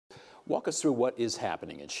Walk us through what is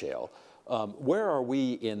happening in shale. Where are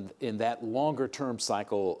we in that longer-term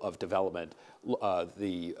cycle of development,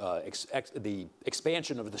 the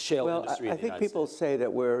expansion of the shale industry in the United States? I think people say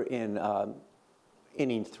that we're in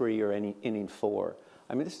inning 3 or inning 4.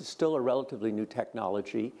 I mean, this is still a relatively new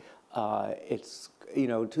technology. It's, you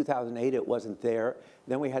know, in 2008 it wasn't there.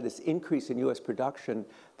 Then we had this increase in U.S. production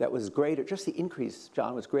that was greater. Just the increase,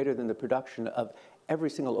 John, was greater than the production of every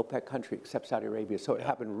single OPEC country except Saudi Arabia. So it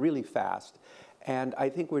happened really fast. And I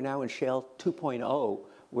think we're now in Shale 2.0,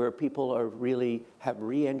 where people are really have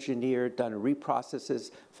re-engineered, done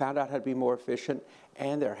reprocesses, found out how to be more efficient,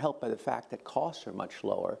 and they're helped by the fact that costs are much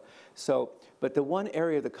lower. So, but the one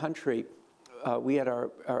area of the country, we had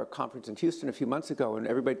our conference in Houston a few months ago, and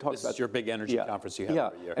everybody talks about— This is your big energy conference you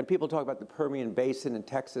have every year. And people talk about the Permian Basin in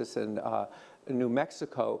Texas and New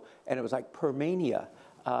Mexico, and it was like Permania.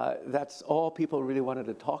 That's all people really wanted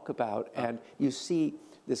to talk about. And you see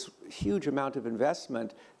this huge amount of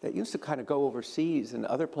investment that used to kind of go overseas and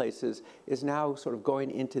other places is now sort of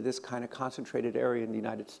going into this kind of concentrated area in the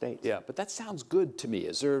United States. Yeah, but that sounds good to me.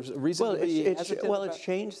 Is there a reason to be hesitant? Well, it's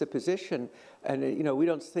changed the position. And, you know, we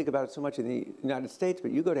don't think about it so much in the United States,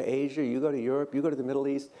 but you go to Asia, you go to Europe, you go to the Middle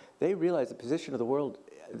East, they realize the position of the world,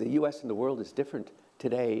 the U.S. in the world is different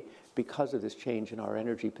today because of this change in our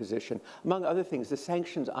energy position. Among other things, the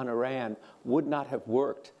sanctions on Iran would not have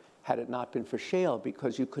worked had it not been for shale,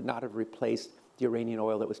 because you could not have replaced the Iranian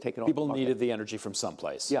oil that was taken off the market. People needed the energy from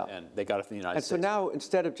someplace, and they got it from the United States. And so now,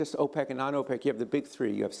 instead of just OPEC and non-OPEC, you have the big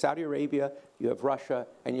 3. You have Saudi Arabia, you have Russia,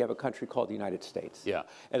 and you have a country called the United States. Yeah,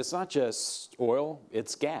 and it's not just oil,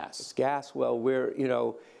 it's gas. It's gas. Well, we're, you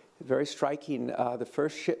know, very striking. The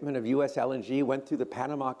first shipment of U.S. LNG went through the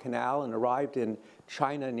Panama Canal and arrived in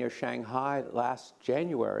China near Shanghai last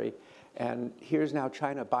January. And here's now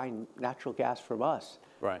China buying natural gas from us.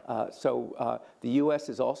 Right. So the U.S.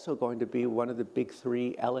 is also going to be one of the big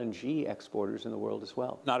 3 LNG exporters in the world as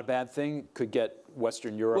well. Not a bad thing. Could get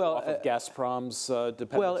Western Europe off of Gazprom's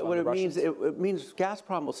dependence on the Russians. It means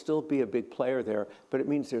Gazprom will still be a big player there, but it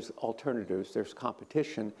means there's alternatives, there's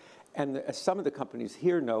competition. And as some of the companies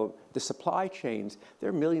here know, the supply chains, there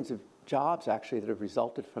are millions of jobs actually that have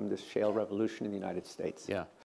resulted from this shale revolution in the United States. Yeah.